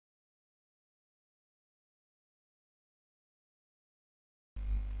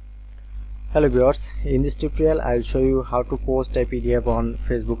Hello viewers, in this tutorial I'll show you how to post a PDF on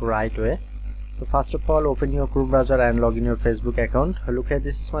Facebook right way. So first of all, open your Chrome browser and log in your Facebook account. Look here,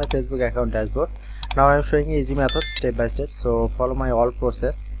 this is my Facebook account dashboard. Now I'm showing easy method step by step, so follow my all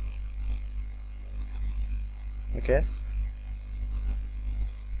process. Okay,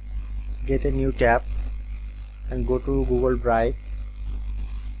 get a new tab and go to Google Drive.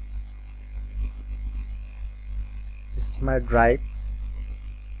 This is my drive.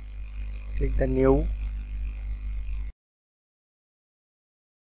 Click the new,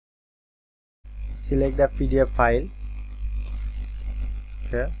 select the PDF file.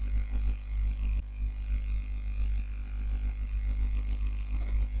 Okay,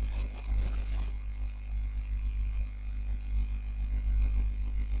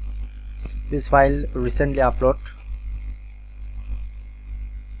 this file recently uploaded.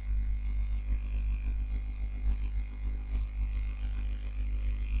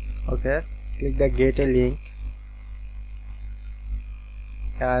 Okay, click the get a link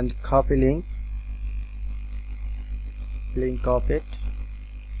and copy link, copy it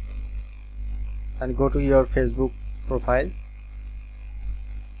and go to your Facebook profile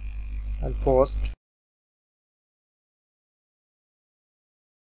and post.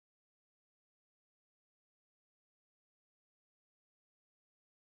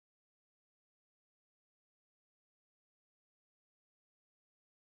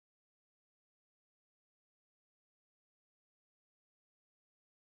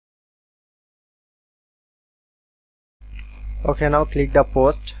 Okay, now click the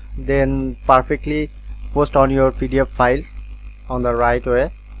post, then perfectly post on your PDF file on the right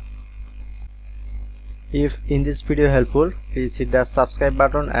way. If in this video helpful, please hit the subscribe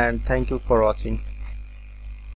button and thank you for watching.